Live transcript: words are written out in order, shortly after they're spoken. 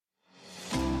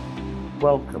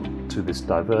Welcome to this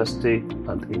Diversity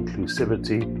and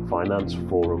Inclusivity Finance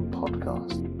Forum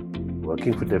podcast.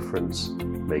 Working for difference,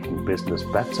 making business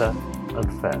better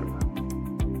and fairer.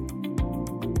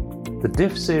 The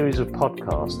DIF series of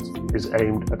podcasts is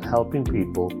aimed at helping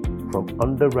people from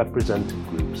underrepresented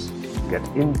groups get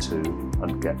into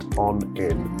and get on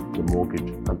in the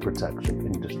mortgage and protection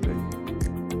industry,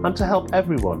 and to help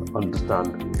everyone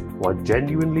understand why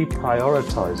genuinely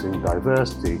prioritising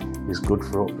diversity is good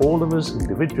for all of us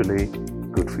individually,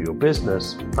 good for your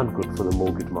business, and good for the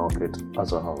mortgage market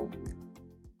as a whole.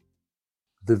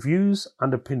 The views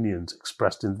and opinions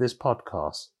expressed in this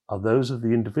podcast are those of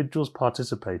the individuals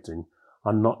participating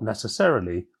and not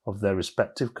necessarily of their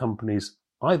respective companies,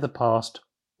 either past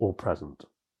or present.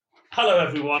 Hello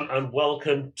everyone and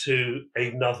welcome to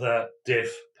another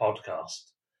DIF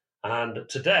podcast. And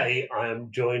today I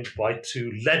am joined by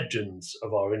two legends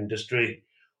of our industry,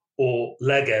 or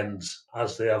legends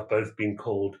as they have both been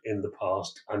called in the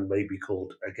past and may be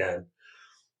called again.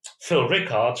 Phil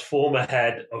Rickards, former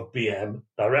head of BM,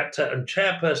 director and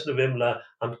chairperson of IMLA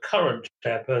and current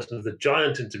chairperson of the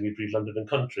giant intermediary London and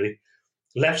Country,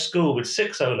 left school with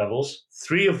 6 O-levels,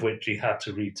 3 of which he had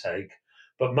to retake,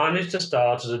 but managed to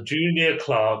start as a junior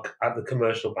clerk at the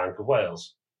Commercial Bank of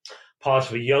Wales, part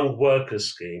of a young workers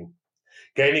scheme,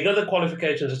 gaining other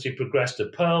qualifications as he progressed to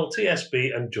Pearl,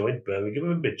 TSB and joined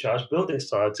Birmingham and Midcharge Building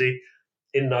Society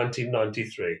in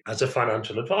 1993 as a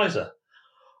financial advisor.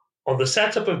 On the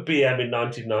setup of BM in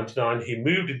 1999, he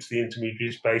moved into the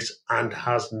intermediary space and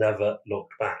has never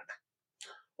looked back.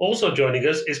 Also joining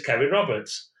us is Kevin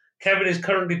Roberts. Kevin is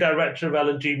currently director of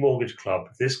L&G Mortgage Club.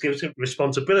 This gives him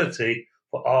responsibility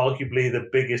for arguably the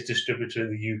biggest distributor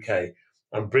in the UK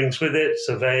and brings with it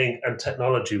surveying and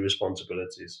technology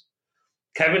responsibilities.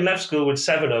 Kevin left school with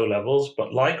 7 O-levels,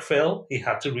 but like Phil, he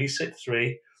had to resit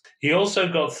 3. He also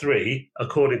got 3,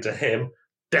 according to him,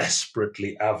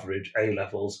 desperately average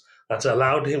A-levels that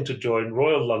allowed him to join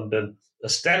Royal London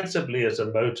ostensibly as a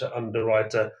motor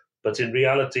underwriter, but in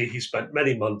reality he spent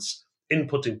many months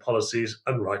inputting policies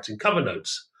and writing cover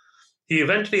notes. He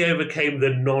eventually overcame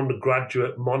the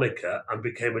non-graduate moniker and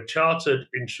became a chartered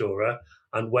insurer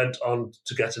and went on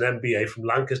to get an MBA from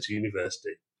Lancaster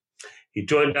University. He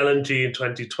joined L&G in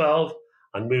 2012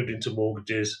 and moved into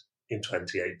mortgages in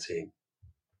 2018.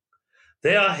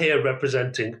 They are here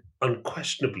representing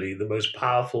unquestionably the most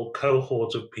powerful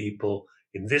cohort of people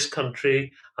in this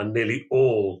country and nearly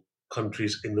all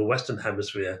countries in the Western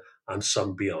Hemisphere and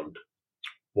some beyond.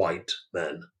 White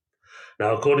men.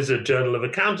 Now, according to the Journal of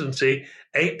Accountancy,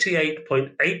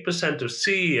 88.8% of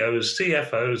CEOs,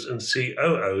 CFOs and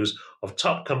COOs of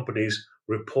top companies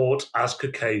report as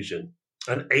Caucasian,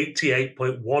 and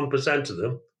 88.1% of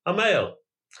them are male.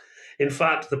 In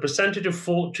fact, the percentage of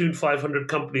Fortune 500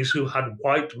 companies who had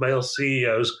white male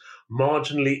CEOs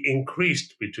marginally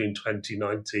increased between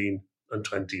 2019 and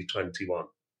 2021.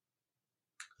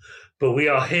 But we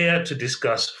are here to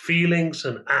discuss feelings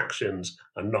and actions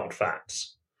and not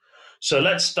facts. So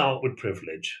let's start with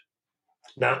privilege.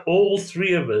 Now, all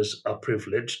 3 of us are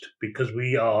privileged because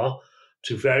we are,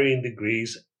 to varying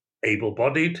degrees,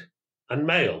 able-bodied and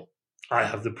male. I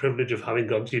have the privilege of having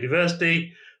gone to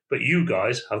university, but you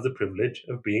guys have the privilege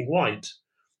of being white.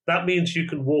 That means you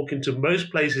can walk into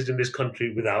most places in this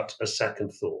country without a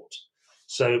second thought.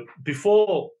 So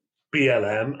before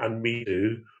BLM and Me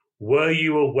Too, were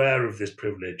you aware of this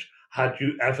privilege? Had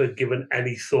you ever given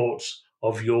any thoughts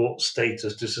of your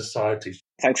status to society?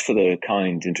 Thanks for the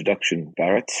kind introduction,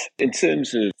 Bharat. In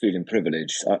terms of feeling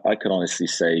privileged, I can honestly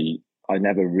say I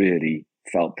never really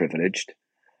felt privileged.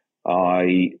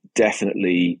 I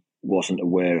definitely wasn't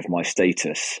aware of my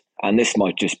status. And this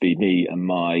might just be me and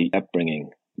my upbringing.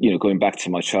 Going back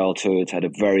to my childhood, had a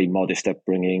very modest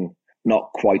upbringing, not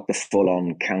quite the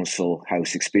full-on council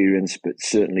house experience, but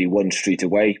certainly one street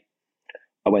away.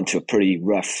 I went to a pretty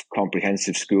rough,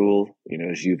 comprehensive school,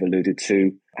 as you've alluded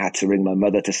to. I had to ring my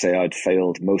mother to say I'd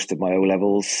failed most of my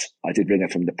O-levels. I did ring her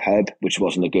from the pub, which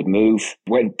wasn't a good move.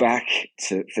 Went back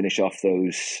to finish off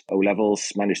those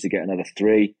O-levels, managed to get another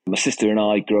 3. My sister and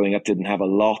I, growing up, didn't have a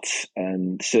lot,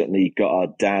 and certainly got our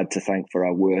dad to thank for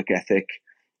our work ethic.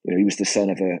 He was the son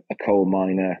of a coal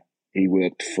miner. He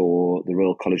worked for the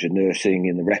Royal College of Nursing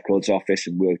in the records office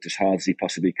and worked as hard as he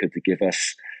possibly could to give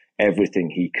us everything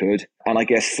he could. And I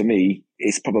guess for me,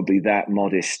 it's probably that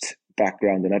modest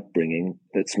background and upbringing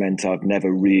that's meant I've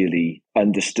never really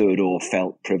understood or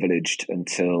felt privileged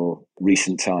until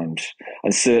recent times.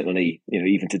 And certainly,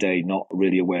 even today, not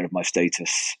really aware of my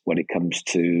status when it comes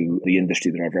to the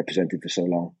industry that I've represented for so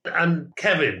long. And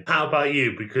Kevin, how about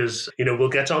you? Because, we'll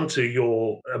get on to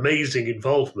your amazing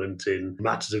involvement in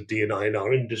matters of D&I in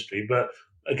our industry, but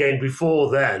again,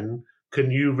 before then,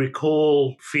 can you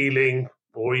recall feeling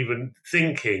or even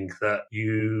thinking that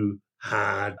you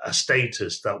had a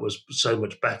status that was so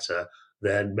much better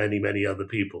than many, many other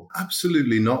people?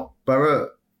 Absolutely not, Barrett.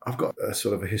 I've got a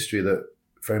sort of a history that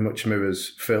very much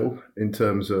mirrors Phil in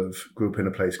terms of grew up in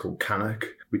a place called Cannock,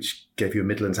 which gave you a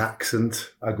Midlands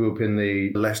accent. I grew up in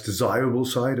the less desirable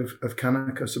side of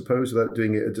Cannock, I suppose, without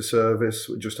doing it a disservice,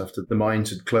 just after the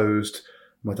mines had closed.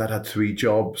 My dad had 3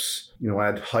 jobs. I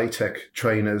had high-tech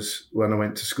trainers when I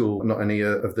went to school, not any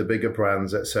of the bigger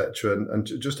brands, etc., and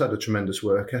just had a tremendous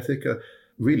work ethic.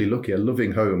 Really lucky, a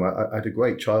loving home. I had a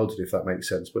great childhood, if that makes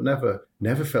sense, but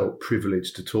never felt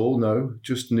privileged at all, no.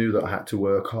 Just knew that I had to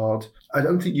work hard. I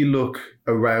don't think you look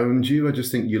around you. I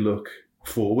just think you look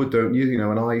forward, don't you?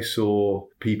 And I saw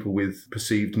people with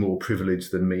perceived more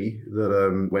privilege than me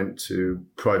that went to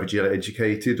privately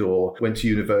educated or went to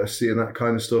university and that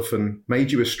kind of stuff and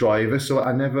made you a striver. So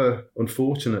I never,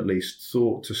 unfortunately,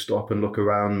 thought to stop and look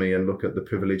around me and look at the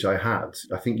privilege I had.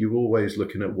 I think you're always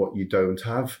looking at what you don't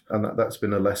have. And that's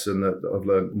been a lesson that I've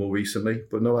learned more recently.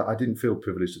 But no, I didn't feel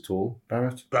privileged at all,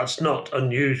 Barrett. That's not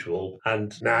unusual.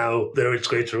 And now there is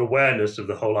greater awareness of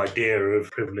the whole idea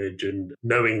of privilege and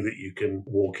knowing that you can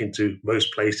walk into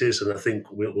most places. And I think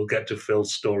we'll get to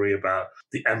Phil's story about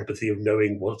the empathy of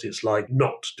knowing what it's like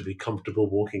not to be comfortable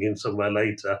walking in somewhere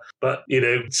later. But,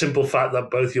 simple fact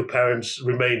that both your parents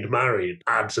remained married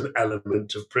adds an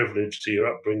element of privilege to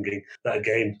your upbringing that,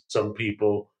 again, some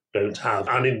people don't have.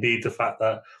 And indeed, the fact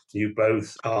that you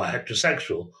both are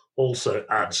heterosexual also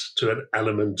adds to an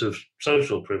element of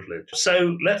social privilege.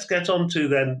 So let's get on to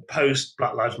then post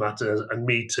Black Lives Matter and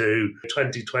Me Too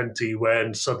 2020,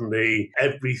 when suddenly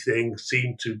everything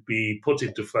seemed to be put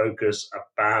into focus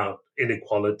about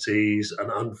inequalities and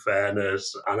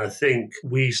unfairness. And I think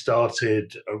we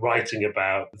started writing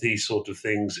about these sort of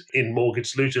things in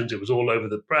Mortgage Solutions. It was all over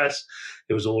the press.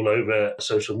 It was all over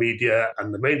social media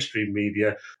and the mainstream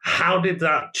media. How did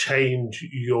that change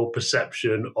your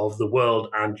perception of the world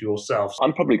and yourself?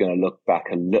 I'm probably going to look back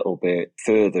a little bit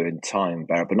further in time,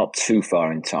 Barrett, but not too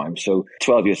far in time. So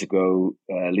 12 years ago,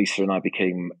 Lisa and I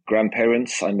became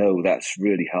grandparents. I know that's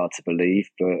really hard to believe,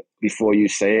 but before you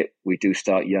say it, we do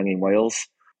start young in Wales.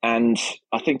 And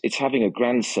I think it's having a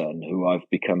grandson who I've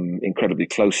become incredibly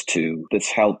close to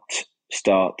that's helped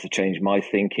start to change my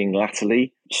thinking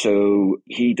latterly. So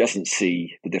he doesn't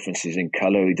see the differences in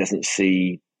colour. He doesn't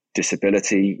see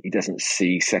disability. He doesn't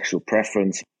see sexual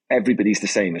preference. Everybody's the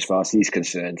same as far as he's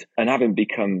concerned. And having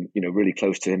become, really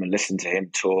close to him and listened to him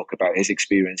talk about his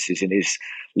experiences in his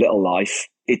little life,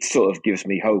 it sort of gives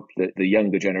me hope that the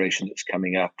younger generation that's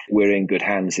coming up, we're in good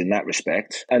hands in that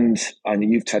respect. And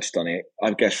you've touched on it.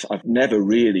 I guess I've never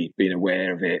really been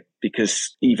aware of it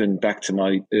because even back to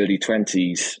my early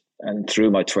 20s and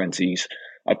through my 20s,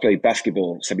 I played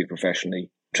basketball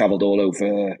semi-professionally, travelled all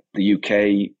over the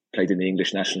UK, played in the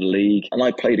English National League, and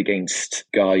I played against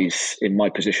guys in my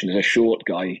position as a short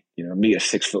guy, me at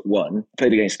 6'1",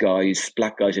 played against guys,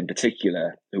 black guys in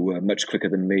particular, who were much quicker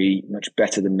than me, much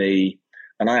better than me.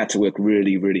 And I had to work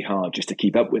really, really hard just to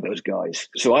keep up with those guys.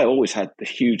 So I always had the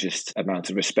hugest amount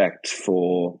of respect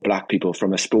for black people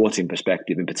from a sporting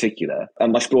perspective in particular.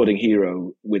 And my sporting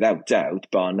hero, without doubt,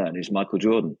 bar none, is Michael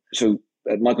Jordan. So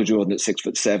Michael Jordan at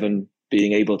 6'7",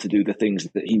 being able to do the things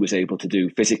that he was able to do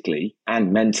physically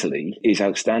and mentally is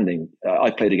outstanding.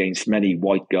 I played against many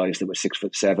white guys that were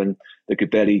 6'7", that could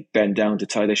barely bend down to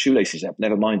tie their shoelaces up,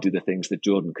 never mind do the things that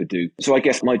Jordan could do. So I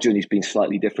guess my journey's been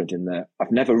slightly different in that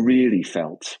I've never really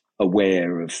felt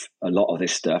aware of a lot of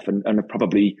this stuff and I've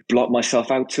probably blocked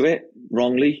myself out to it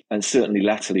wrongly. And certainly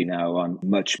latterly now, I'm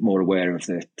much more aware of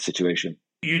the situation.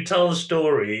 You tell the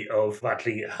story of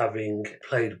actually having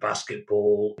played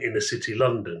basketball in a city,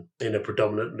 London, in a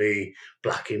predominantly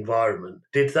black environment.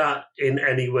 Did that in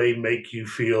any way make you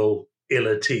feel ill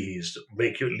at ease,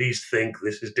 make you at least think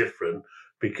this is different?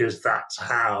 Because that's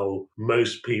how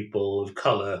most people of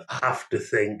colour have to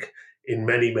think in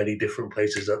many, many different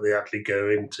places that they actually go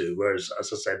into. Whereas,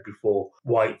 as I said before,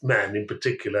 white men in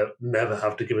particular never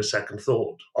have to give a second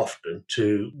thought often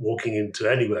to walking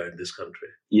into anywhere in this country.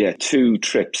 Yeah, 2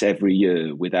 trips every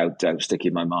year without doubt stick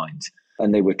in my mind.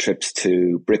 And they were trips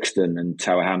to Brixton and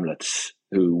Tower Hamlets,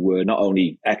 who were not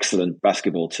only excellent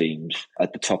basketball teams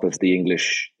at the top of the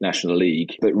English National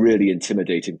League, but really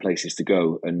intimidating places to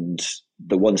go. And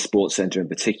the one sports centre in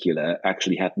particular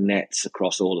actually had nets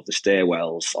across all of the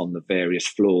stairwells on the various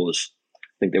floors.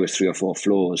 I think there was 3 or 4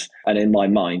 floors. And in my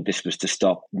mind, this was to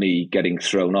stop me getting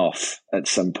thrown off at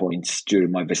some point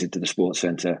during my visit to the sports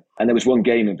centre. And there was one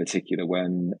game in particular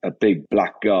when a big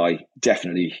black guy,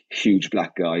 definitely huge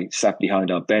black guy, sat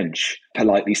behind our bench,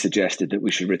 politely suggested that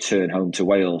we should return home to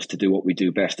Wales to do what we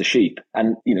do best, to sheep.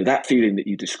 And, that feeling that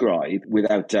you describe,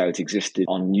 without doubt, existed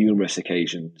on numerous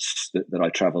occasions that I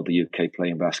travelled the UK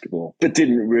playing basketball, but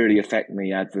didn't really affect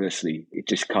me adversely. It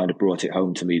just kind of brought it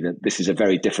home to me that this is a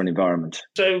very different environment.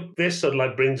 So this sort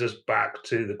of brings us back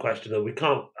to the question that we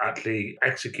can't actually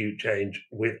execute change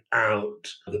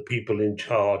without the people in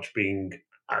charge being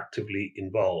actively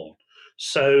involved.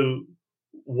 So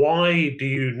why do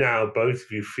you now, both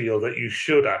of you, feel that you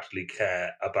should actually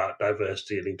care about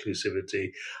diversity and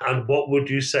inclusivity? And what would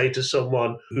you say to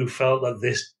someone who felt that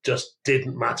this just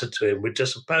didn't matter to him, which I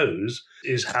suppose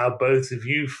is how both of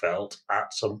you felt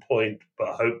at some point,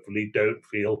 but hopefully don't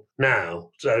feel now?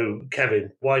 So,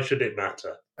 Kevin, why should it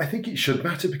matter? I think it should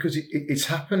matter because it's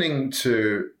happening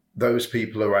to those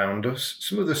people around us.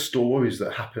 Some of the stories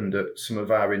that happened at some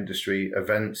of our industry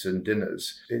events and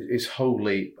dinners is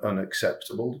wholly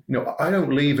unacceptable. I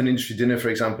don't leave an industry dinner, for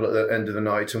example, at the end of the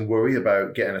night and worry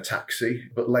about getting a taxi,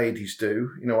 but ladies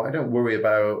do. I don't worry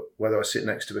about whether I sit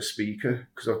next to a speaker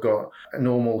because I've got a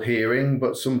normal hearing,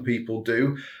 but some people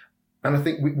do. And I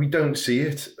think we don't see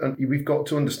it. And we've got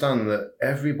to understand that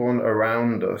everyone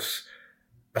around us,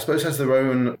 I suppose, has their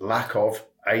own lack of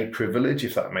a privilege,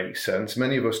 if that makes sense.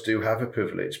 Many of us do have a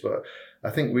privilege, but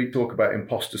I think we talk about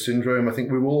imposter syndrome. I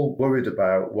think we're all worried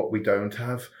about what we don't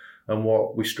have and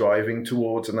what we're striving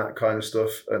towards and that kind of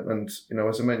stuff. And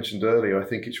as I mentioned earlier, I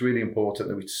think it's really important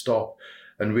that we stop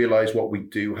and realise what we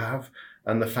do have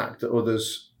and the fact that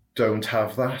others don't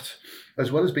have that,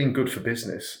 as well as being good for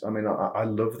business. I mean, I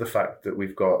love the fact that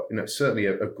we've got, certainly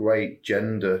a great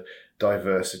gender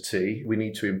diversity. We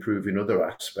need to improve in other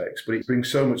aspects, but it brings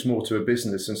so much more to a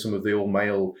business than some of the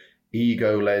all-male,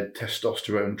 ego-led,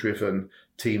 testosterone-driven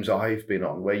teams I've been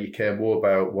on, where you care more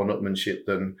about one-upmanship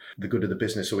than the good of the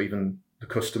business or even the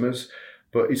customers.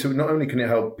 But so not only can it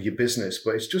help your business,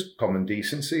 but it's just common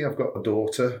decency. I've got a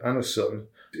daughter and a son.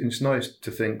 It's nice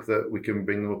to think that we can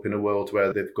bring them up in a world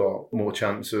where they've got more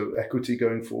chance of equity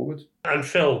going forward. And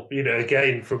Phil,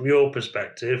 again, from your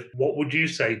perspective, what would you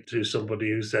say to somebody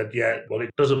who said,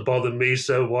 it doesn't bother me,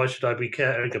 so why should I be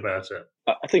caring about it?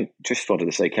 I think, just wanted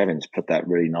to say, Kevin's put that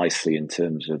really nicely in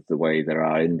terms of the way that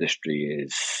our industry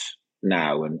is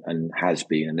now and has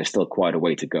been, and there's still quite a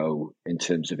way to go in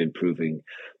terms of improving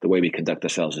the way we conduct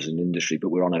ourselves as an industry, but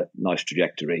we're on a nice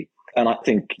trajectory. And I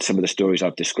think some of the stories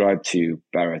I've described to you,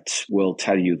 Bharat, will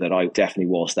tell you that I definitely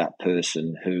was that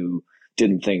person who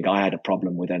didn't think I had a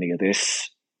problem with any of this.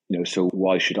 So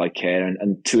why should I care?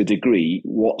 And to a degree,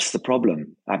 what's the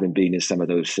problem? Having been in some of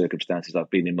those circumstances I've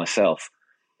been in myself,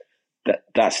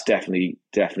 that's definitely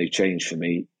changed for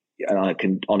me. And I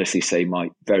can honestly say my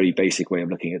very basic way of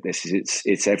looking at this is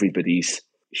it's everybody's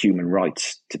human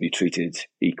rights to be treated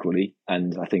equally.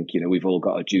 And I think, we've all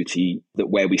got a duty that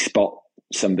where we spot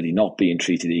somebody not being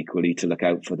treated equally, to look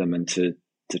out for them and to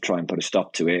try and put a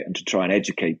stop to it and to try and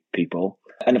educate people.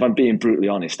 And if I'm being brutally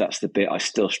honest, that's the bit I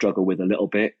still struggle with a little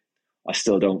bit. I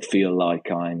still don't feel like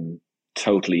I'm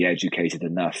totally educated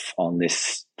enough on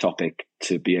this topic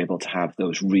to be able to have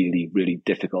those really, really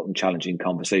difficult and challenging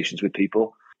conversations with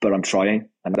people. But I'm trying,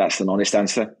 and that's an honest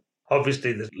answer.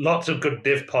 Obviously, there's lots of good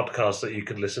div podcasts that you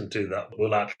could listen to that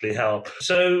will actually help.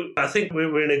 So I think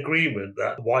we're in agreement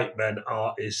that white men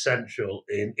are essential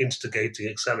in instigating,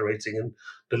 accelerating and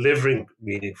delivering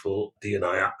meaningful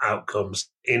D&I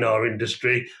outcomes in our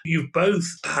industry. You both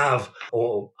have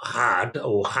or had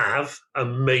or have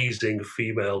amazing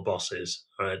female bosses,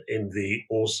 right, in the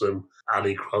awesome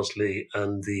Ali Crosley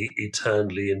and the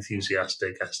eternally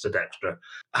enthusiastic Esther Dexter.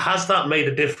 Has that made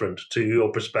a difference to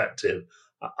your perspective?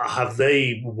 Have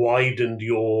they widened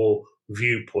your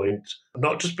viewpoint,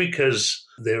 not just because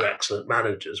they're excellent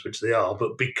managers, which they are,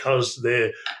 but because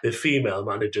they're female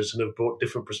managers and have brought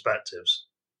different perspectives?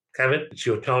 Kevin, it's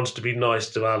your chance to be nice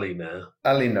to Ali now.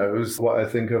 Ali knows what I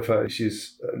think of her.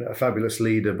 She's a fabulous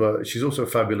leader, but she's also a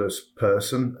fabulous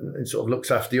person and sort of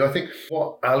looks after you. I think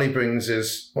what Ali brings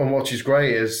is, and what she's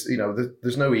great is,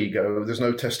 there's no ego, there's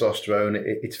no testosterone.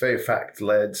 It's very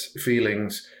fact-led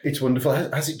feelings. It's wonderful.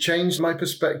 Has it changed my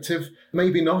perspective?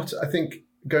 Maybe not. I think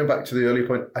going back to the earlier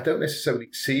point, I don't necessarily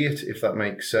see it, if that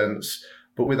makes sense.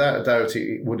 But without a doubt,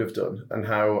 it would have done. And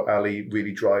how Ali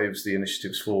really drives the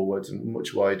initiatives forward and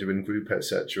much wider in group,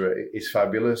 etc., is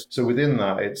fabulous. So within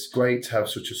that, it's great to have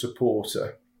such a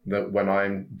supporter that when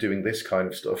I'm doing this kind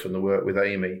of stuff and the work with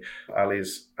Amy, Ali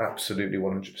is absolutely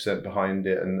 100% behind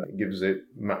it and gives it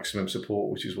maximum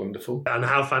support, which is wonderful. And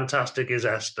how fantastic is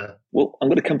Esther? Well, I'm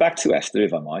going to come back to Esther,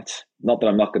 if I might. Not that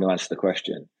I'm not going to answer the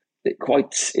question.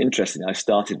 quite interesting. I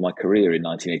started my career in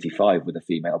 1985 with a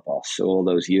female boss, so all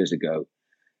those years ago.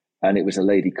 And it was a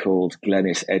lady called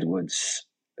Glenys Edwards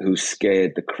who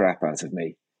scared the crap out of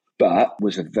me, but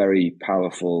was a very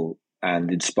powerful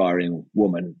and inspiring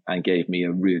woman and gave me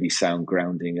a really sound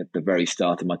grounding at the very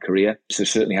start of my career. So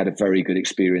certainly had a very good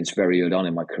experience very early on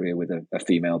in my career with a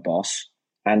female boss.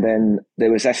 And then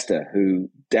there was Esther, who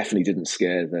definitely didn't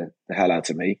scare the hell out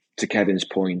of me. To Kevin's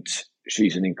point,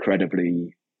 she's an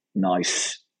incredibly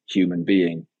nice human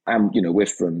being. And, we're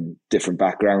from different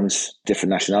backgrounds,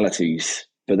 different nationalities,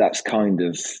 but that's kind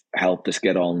of helped us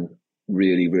get on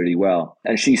really, really well.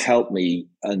 And she's helped me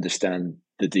understand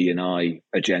the D&I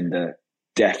agenda,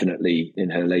 definitely in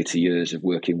her later years of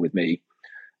working with me.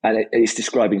 And it's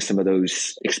describing some of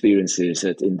those experiences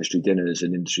at industry dinners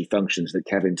and industry functions that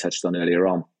Kevin touched on earlier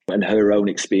on, and her own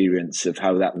experience of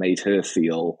how that made her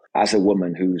feel as a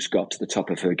woman who's got to the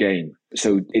top of her game.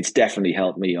 So it's definitely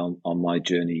helped me on my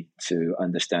journey to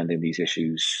understanding these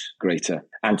issues greater.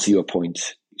 And to your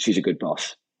point, she's a good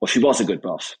boss. Well, she was a good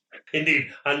boss. Indeed.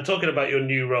 And talking about your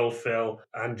new role, Phil,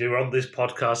 and you're on this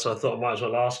podcast, so I thought I might as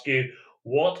well ask you,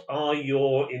 what are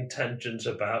your intentions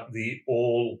about the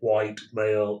all-white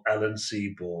male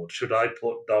L&C board? Should I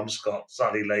put Dom Scott,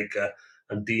 Sally Laker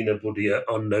and Dina Budia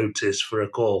on notice for a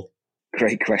call?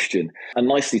 Great question. And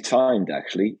nicely timed,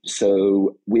 actually.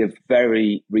 So we have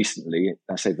very recently,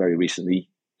 I say very recently,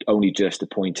 only just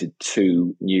appointed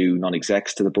 2 new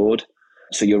non-execs to the board.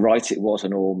 So you're right, it was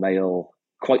an all-male,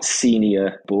 quite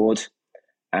senior board.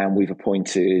 And we've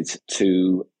appointed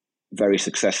 2 very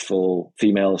successful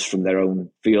females from their own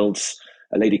fields.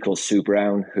 A lady called Sue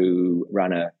Brown, who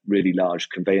ran a really large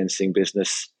conveyancing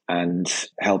business and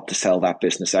helped to sell that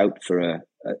business out for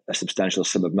a substantial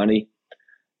sum of money.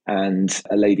 And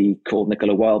a lady called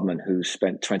Nicola Wildman, who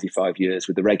spent 25 years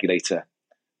with the regulator,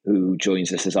 who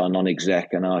joins us as our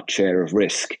non-exec and our chair of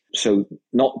risk. So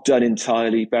not done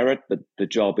entirely, Bharat, but the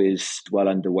job is well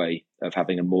underway of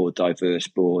having a more diverse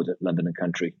board at London and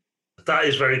Country. That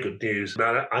is very good news.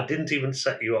 Now, I didn't even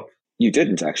set you up. You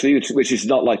didn't, actually, which is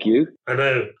not like you. I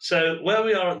know. So where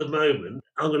we are at the moment,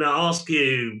 I'm going to ask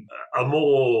you a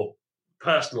more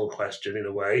personal question in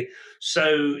a way.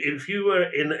 So if you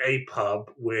were in a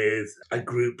pub with a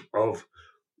group of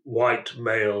white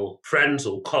male friends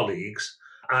or colleagues,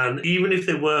 and even if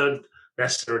they weren't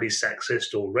necessarily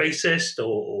sexist or racist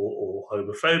or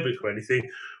homophobic or anything,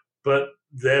 but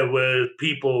there were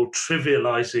people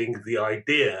trivializing the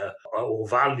idea or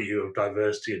value of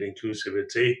diversity and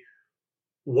inclusivity,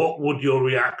 what would your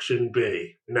reaction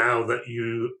be now that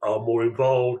you are more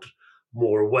involved,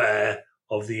 more aware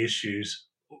of the issues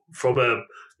from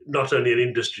not only an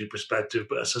industry perspective,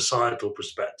 but a societal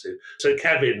perspective? So,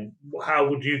 Kevin, how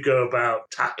would you go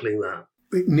about tackling that?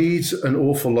 It needs an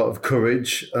awful lot of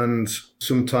courage, and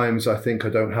sometimes I think I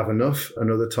don't have enough, and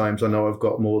other times I know I've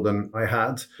got more than I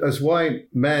had. As white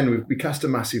men, we cast a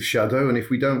massive shadow, and if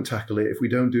we don't tackle it, if we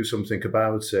don't do something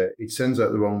about it, it sends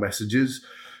out the wrong messages.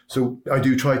 So I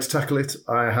do try to tackle it.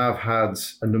 I have had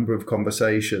a number of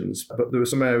conversations, but there are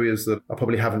some areas that I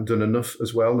probably haven't done enough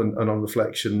as well, and on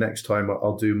reflection, next time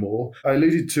I'll do more. I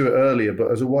alluded to it earlier, but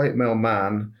as a white male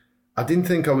man, I didn't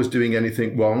think I was doing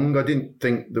anything wrong. I didn't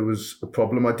think there was a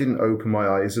problem. I didn't open my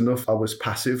eyes enough. I was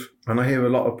passive. And I hear a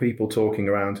lot of people talking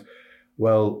around,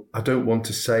 well, I don't want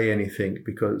to say anything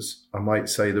because I might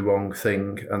say the wrong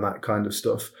thing and that kind of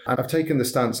stuff. And I've taken the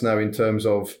stance now in terms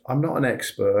of I'm not an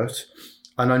expert.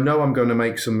 And I know I'm going to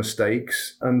make some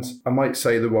mistakes and I might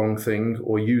say the wrong thing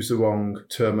or use the wrong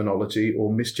terminology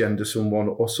or misgender someone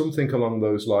or something along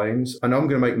those lines. I know I'm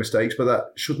going to make mistakes, but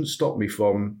that shouldn't stop me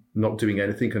from not doing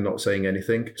anything and not saying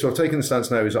anything. So I've taken the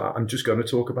stance now is I'm just going to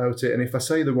talk about it. And if I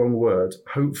say the wrong word,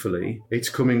 hopefully it's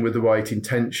coming with the right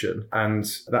intention and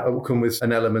that will come with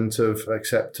an element of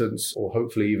acceptance or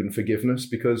hopefully even forgiveness,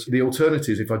 because the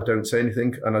alternative is if I don't say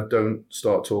anything and I don't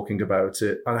start talking about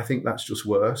it, and I think that's just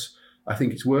worse. I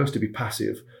think it's worse to be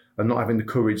passive and not having the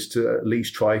courage to at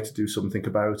least try to do something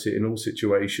about it in all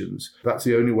situations. That's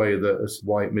the only way that as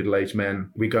white middle-aged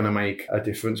men, we're going to make a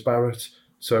difference, Bharat.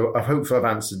 So I hope I've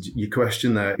answered your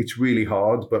question there. It's really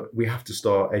hard, but we have to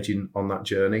start edging on that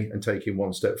journey and taking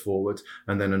one step forward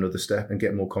and then another step and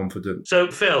get more confident. So,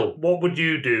 Phil, what would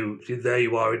you do? There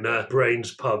you are in a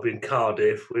Brains pub in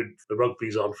Cardiff with the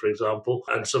rugby's on, for example,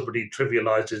 and somebody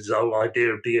trivialises the whole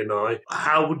idea of D&I.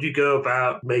 How would you go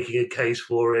about making a case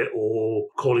for it or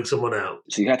calling someone out?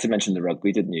 So you had to mention the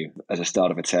rugby, didn't you, as a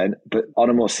start of a 10? But on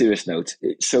a more serious note,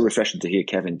 it's so refreshing to hear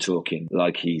Kevin talking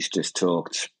like he's just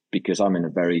talked, because I'm in a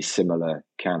very similar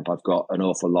camp. I've got an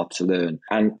awful lot to learn.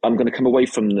 And I'm going to come away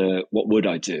from the what would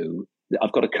I do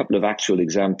I've got a couple of actual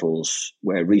examples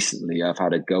where recently I've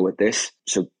had a go at this,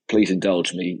 so please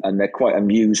indulge me. And they're quite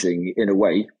amusing in a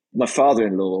way. My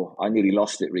father-in-law, I nearly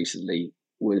lost it recently,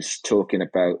 was talking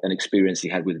about an experience he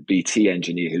had with a BT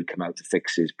engineer who'd come out to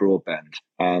fix his broadband.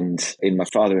 And in my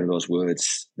father-in-law's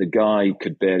words, the guy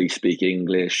could barely speak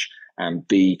English and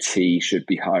BT should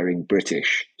be hiring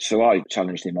British. So I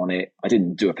challenged him on it. I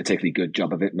didn't do a particularly good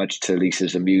job of it, much to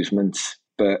Lisa's amusement,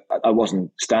 but I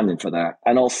wasn't standing for that.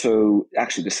 And also,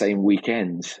 actually the same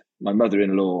weekend, my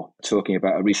mother-in-law talking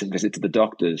about a recent visit to the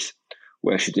doctors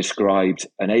where she described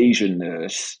an Asian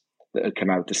nurse that had come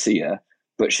out to see her,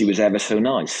 but she was ever so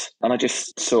nice. And I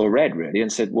just saw red, really,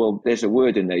 and said, well, there's a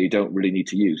word in there you don't really need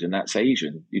to use, and that's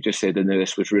Asian. You just said the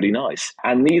nurse was really nice.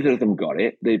 And neither of them got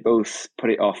it. They both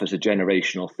put it off as a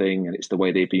generational thing, and it's the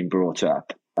way they've been brought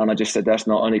up. And I just said, that's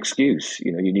not an excuse.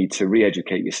 You need to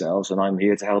re-educate yourselves, and I'm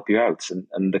here to help you out.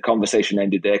 And the conversation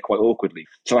ended there quite awkwardly.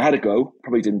 So I had a go.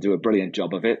 Probably didn't do a brilliant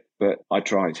job of it, but I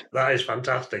tried. That is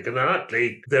fantastic. And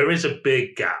actually, there is a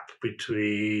big gap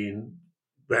between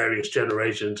various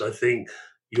generations. I think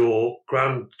your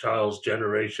grandchild's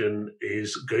generation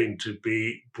is going to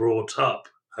be brought up,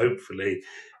 hopefully,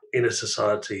 in a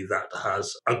society that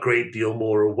has a great deal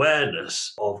more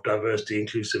awareness of diversity,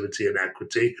 inclusivity, and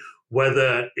equity.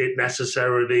 Whether it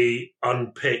necessarily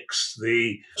unpicks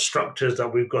the structures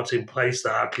that we've got in place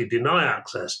that actually deny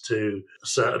access to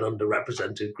certain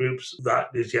underrepresented groups, that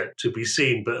is yet to be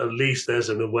seen, but at least there's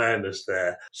an awareness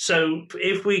there. So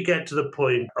if we get to the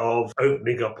point of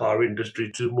opening up our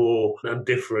industry to more and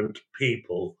different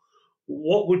people,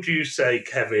 what would you say,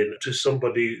 Kevin, to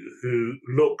somebody who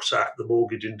looks at the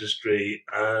mortgage industry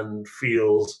and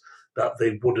feels that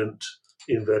they wouldn't,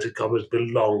 inverted commas,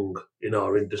 belong in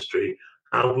our industry?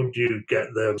 How would you get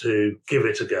them to give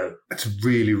it a go? That's a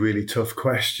really, really tough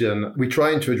question. We're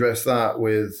trying to address that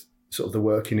with sort of the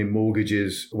Working in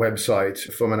Mortgages website.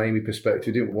 From an AMI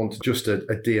perspective, we didn't want just a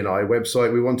D&I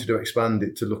website. We wanted to expand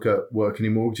it to look at working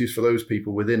in mortgages for those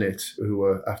people within it who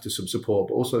are after some support,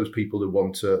 but also those people who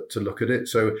want to look at it.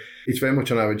 So it's very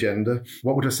much on our agenda.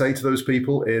 What would I say to those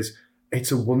people is,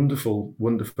 it's a wonderful,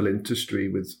 wonderful industry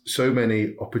with so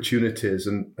many opportunities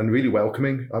and really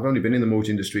welcoming. I've only been in the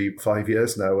mortgage industry 5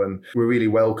 years now and we're really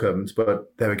welcomed.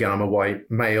 But there again, I'm a white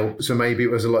male, so maybe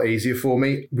it was a lot easier for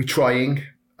me. We're trying.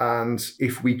 And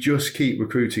if we just keep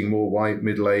recruiting more white,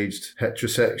 middle-aged,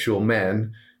 heterosexual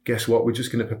men, guess what? We're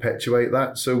just going to perpetuate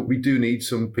that. So we do need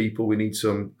some people. We need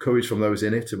some courage from those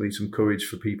in it, and we need some courage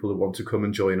for people who want to come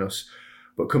and join us.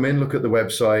 But come in, look at the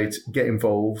website, get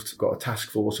involved. We've got a task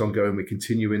force ongoing. We're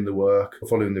continuing the work,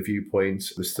 following the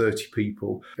viewpoints. There's 30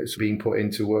 people. It's being put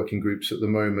into working groups at the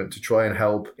moment to try and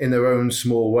help in their own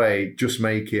small way, just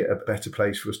make it a better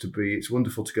place for us to be. It's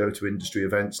wonderful to go to industry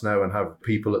events now and have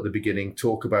people at the beginning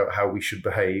talk about how we should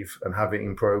behave and have it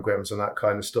in programs and that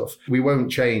kind of stuff. We won't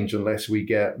change unless we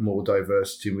get more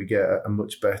diversity and we get a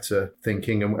much better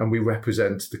thinking and we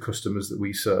represent the customers that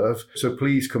we serve. So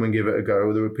please come and give it a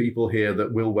go. There are people here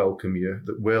that will welcome you,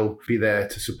 that will be there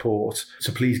to support.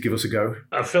 So please give us a go.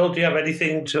 Phil, do you have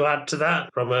anything to add to that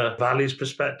from a values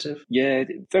perspective? Yeah,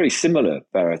 very similar,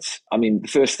 Barrett. I mean, the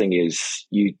first thing is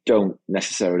you don't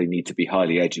necessarily need to be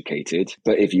highly educated,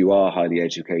 but if you are highly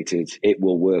educated, it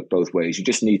will work both ways. You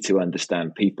just need to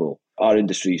understand people. Our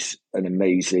industry's an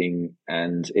amazing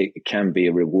and it can be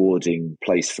a rewarding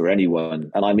place for anyone,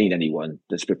 and I mean anyone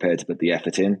that's prepared to put the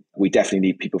effort in. We definitely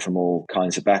need people from all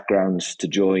kinds of backgrounds to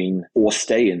join or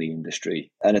stay in the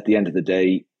industry. And at the end of the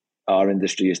day, our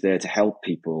industry is there to help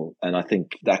people. And I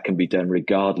think that can be done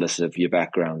regardless of your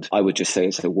background. I would just say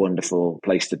it's a wonderful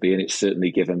place to be. And it's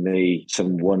certainly given me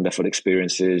some wonderful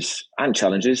experiences and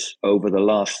challenges over the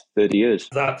last 30 years.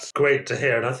 That's great to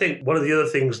hear. And I think one of the other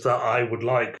things that I would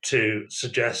like to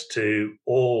suggest to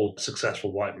all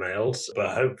successful white males,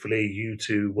 but hopefully you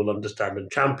two will understand and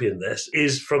champion this,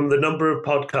 is from the number of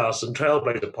podcasts and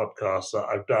Trailblazer podcasts that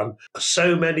I've done,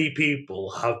 so many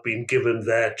people have been given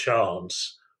their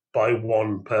chance by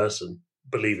one person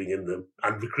believing in them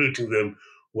and recruiting them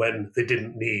when they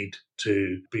didn't need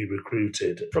to be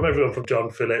recruited. From everyone from John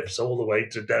Phillips all the way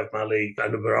to Dev Malik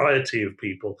and a variety of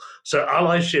people. So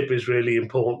allyship is really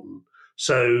important.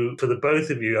 So for the both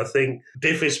of you, I think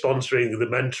DIF is sponsoring the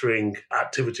mentoring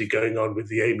activity going on with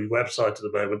the AMI website at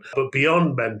the moment. But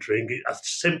beyond mentoring, I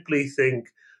simply think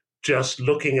just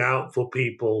looking out for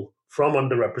people from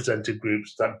underrepresented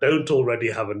groups that don't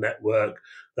already have a network,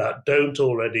 that don't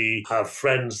already have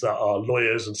friends that are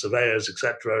lawyers and surveyors,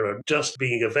 etc., and just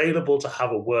being available to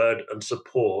have a word and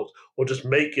support, or just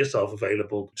make yourself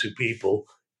available to people,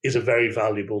 is a very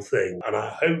valuable thing. And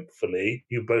hopefully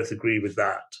you both agree with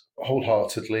that.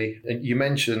 wholeheartedly. And you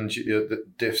mentioned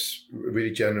that Diff's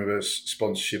really generous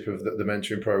sponsorship of the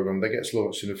mentoring program that gets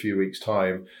launched in a few weeks'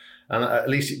 time. And at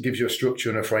least it gives you a structure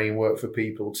and a framework for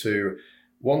people to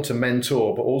want to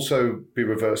mentor, but also be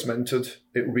reverse mentored.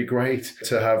 It would be great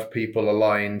to have people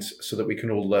aligned so that we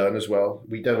can all learn as well.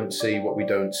 We don't see what we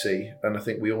don't see. And I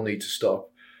think we all need to stop,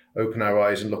 open our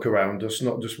eyes and look around us,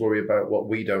 not just worry about what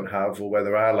we don't have or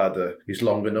whether our ladder is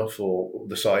long enough or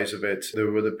the size of it. There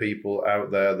are other people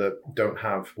out there that don't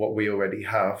have what we already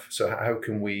have. So how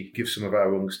can we give some of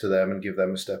our rungs to them and give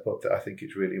them a step up? That I think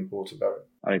is really important about it.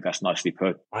 I think that's nicely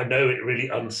put. I know it really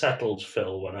unsettles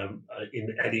Phil when I'm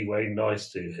in any way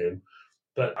nice to him,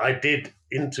 but I did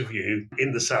interview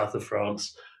in the south of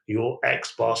France your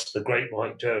ex-boss, the great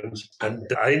Mike Jones, and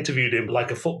I interviewed him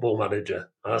like a football manager.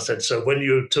 And I said, so when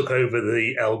you took over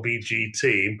the LBG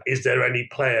team, is there any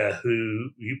player who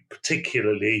you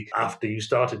particularly, after you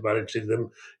started managing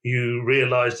them, you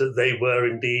realised that they were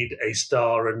indeed a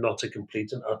star and not a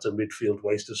complete and utter midfield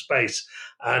waste of space?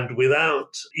 And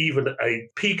without even a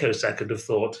picosecond of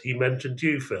thought, he mentioned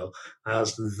you, Phil,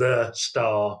 as the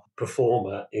star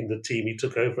performer in the team he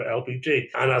took over at LBG.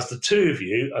 And as the two of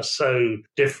you are so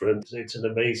different, it's an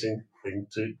amazing thing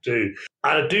to do.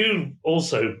 And I do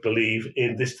also believe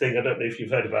in this thing, I don't know if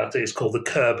you've heard about it, it's called the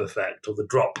curb effect or the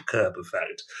drop curb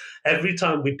effect. Every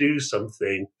time we do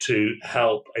something to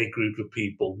help a group of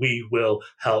people, we will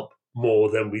help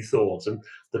more than we thought. And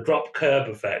the drop curb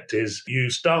effect is you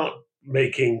start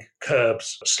making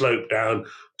curbs slope down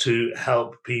to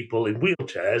help people in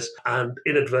wheelchairs, and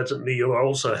inadvertently you're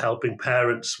also helping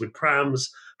parents with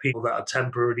prams, people that are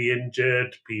temporarily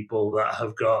injured, people that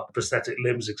have got prosthetic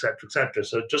limbs, etc., etc.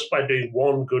 So just by doing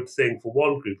one good thing for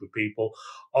one group of people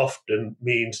often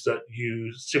means that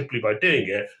you, simply by doing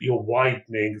it, you're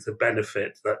widening the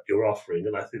benefit that you're offering.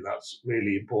 And I think that's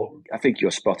really important. I think you're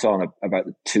spot on about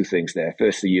the two things there.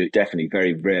 Firstly, you're definitely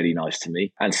very, really nice to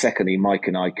me. And secondly, Mike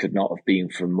and I could not have been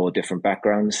from more different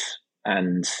backgrounds.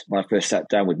 And when I first sat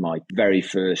down with Mike, very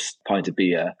first pint of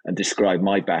beer and described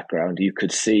my background, you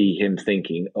could see him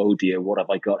thinking, oh dear, what have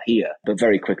I got here? But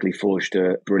very quickly forged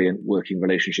a brilliant working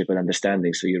relationship and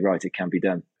understanding. So you're right, it can be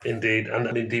done. Indeed,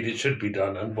 and indeed it should be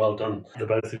done, and well done to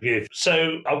both of you.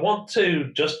 So I want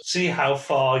to just see how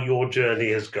far your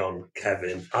journey has gone,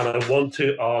 Kevin, and I want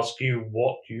to ask you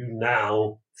what you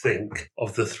now think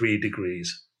of the 3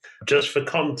 degrees. Just for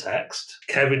context,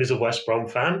 Kevin is a West Brom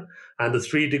fan, and the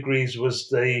 3 degrees was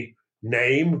the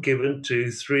name given to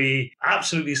 3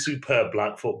 absolutely superb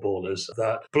black footballers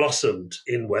that blossomed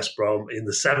in West Brom in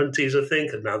the 70s, I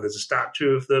think, and now there's a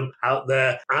statue of them out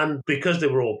there. And because they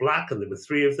were all black and there were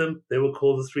 3 of them, they were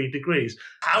called the 3 degrees.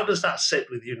 How does that sit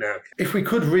with you now? If we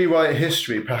could rewrite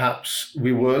history, perhaps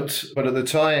we would. But at the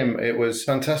time, it was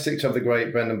fantastic to have the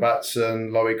great Brendan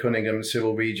Batson, Laurie Cunningham and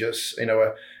Cyril Regis.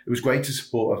 It was great to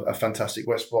support a fantastic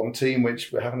West Brom team,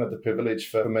 which we haven't had the privilege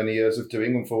for many years of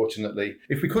doing, unfortunately.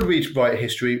 If we could rewrite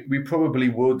history, we probably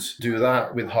would do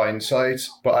that with hindsight.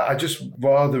 But I just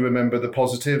rather remember the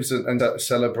positives and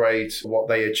celebrate what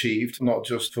they achieved, not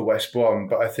just for West Brom,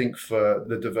 but I think for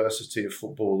the diversity of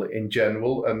football in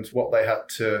general and what they had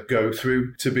to go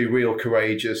through to be real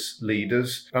courageous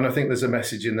leaders. And I think there's a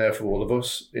message in there for all of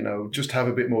us, just have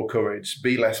a bit more courage,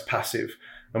 be less passive.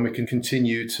 And we can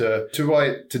continue to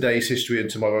write today's history and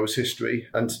tomorrow's history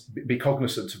and be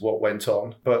cognizant of what went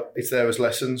on. But it's there as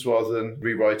lessons rather than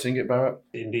rewriting it, Barrett.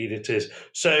 Indeed it is.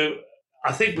 So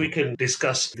I think we can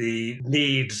discuss the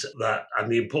needs and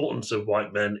the importance of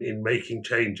white men in making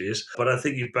changes. But I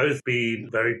think you've both been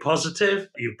very positive.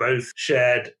 You've both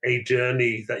shared a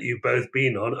journey that you've both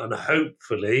been on. And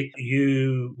hopefully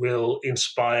you will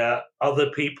inspire other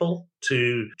people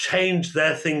to change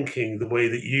their thinking the way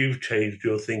that you've changed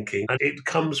your thinking. And it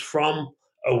comes from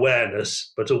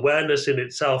awareness, but awareness in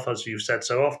itself, as you've said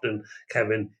so often,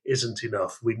 Kevin, isn't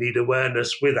enough. We need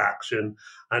awareness with action.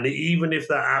 And even if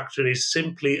that action is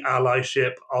simply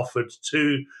allyship offered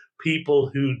to people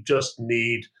who just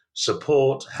need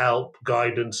support, help,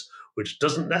 guidance, which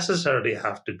doesn't necessarily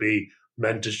have to be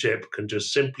mentorship, can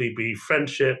just simply be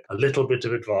friendship, a little bit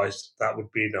of advice, that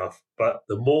would be enough. But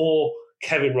the more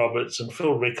Kevin Roberts and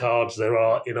Phil Rickards there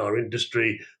are in our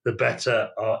industry, the better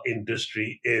our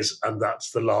industry is. And that's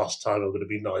the last time I'm going to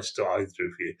be nice to either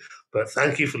of you. But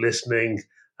thank you for listening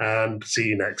and see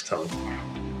you next time.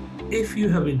 If you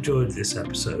have enjoyed this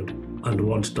episode and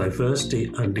want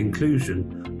diversity and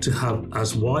inclusion to have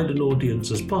as wide an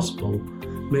audience as possible,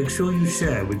 make sure you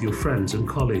share with your friends and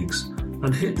colleagues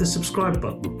and hit the subscribe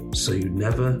button so you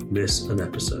never miss an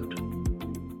episode.